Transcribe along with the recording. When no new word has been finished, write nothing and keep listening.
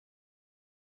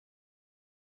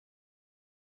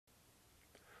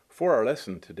For our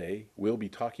lesson today, we'll be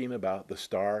talking about the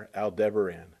star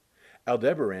Aldebaran.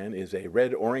 Aldebaran is a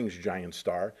red-orange giant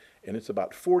star, and it's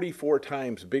about 44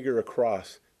 times bigger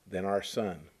across than our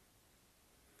sun.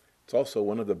 It's also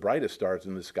one of the brightest stars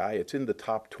in the sky. It's in the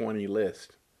top 20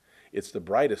 list. It's the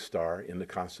brightest star in the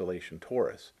constellation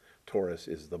Taurus. Taurus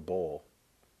is the bull.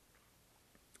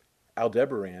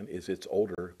 Aldebaran is its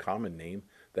older common name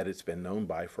that it's been known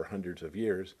by for hundreds of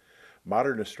years.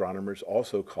 Modern astronomers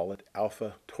also call it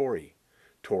Alpha Tauri.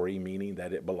 Tauri meaning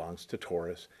that it belongs to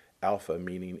Taurus, Alpha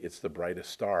meaning it's the brightest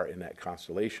star in that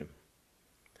constellation.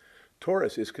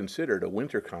 Taurus is considered a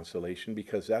winter constellation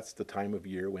because that's the time of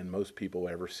year when most people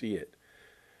ever see it,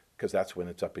 because that's when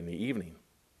it's up in the evening.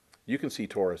 You can see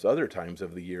Taurus other times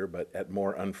of the year, but at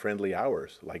more unfriendly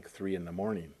hours, like 3 in the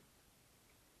morning.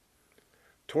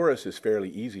 Taurus is fairly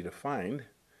easy to find.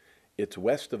 It's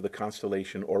west of the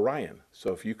constellation Orion.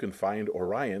 So if you can find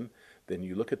Orion, then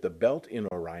you look at the belt in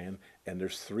Orion, and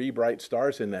there's 3 bright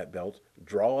stars in that belt.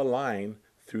 Draw a line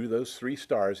through those 3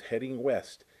 stars heading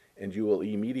west, and you will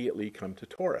immediately come to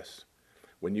Taurus.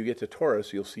 When you get to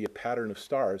Taurus, you'll see a pattern of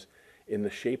stars in the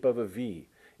shape of a V.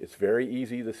 It's very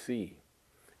easy to see.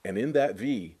 And in that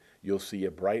V, you'll see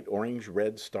a bright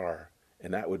orange-red star,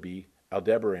 and that would be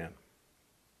Aldebaran.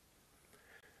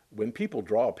 When people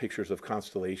draw pictures of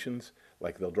constellations,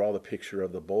 like they'll draw the picture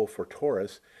of the bull for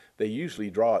Taurus, they usually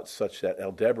draw it such that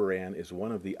Aldebaran is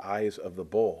one of the eyes of the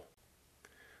bull.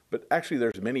 But actually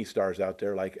there's many stars out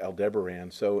there like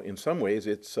Aldebaran, so in some ways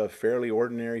it's a fairly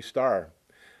ordinary star.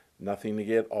 Nothing to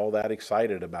get all that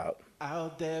excited about.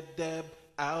 Aldeb,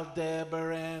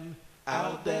 Aldebaran,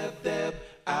 Aldeb,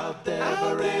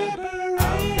 Aldebaran,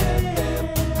 Aldeb,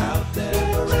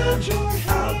 Aldebaran,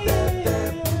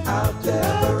 Aldeb,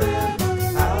 Aldebaran,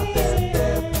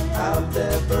 Aldeb,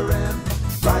 Aldebaran,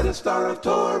 brightest star of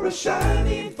Taurus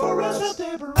shining for us.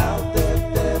 Aldeb,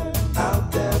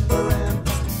 Aldebaran,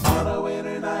 on a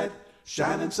winter night,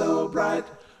 shining so bright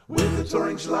with its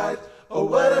orange light. Oh,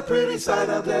 what a pretty sight!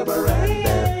 Aldebaran,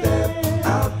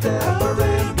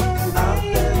 Aldebaran,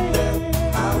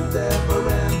 Aldeb,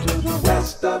 Aldebaran, to the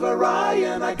west of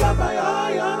Orion, I got my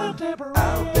eye on Aldeb,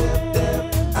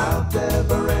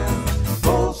 Aldebaran,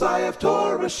 Bullseye of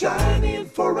Taurus shining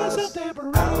for us. Aldeb,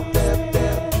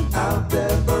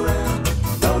 Aldebaran,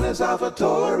 known as Alpha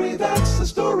Tauri, that's the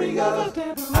story of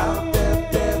Aldeb,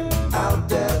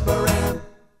 Aldebaran.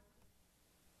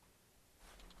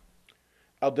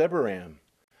 Aldebaran,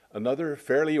 another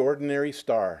fairly ordinary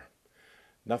star.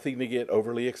 Nothing to get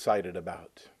overly excited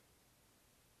about.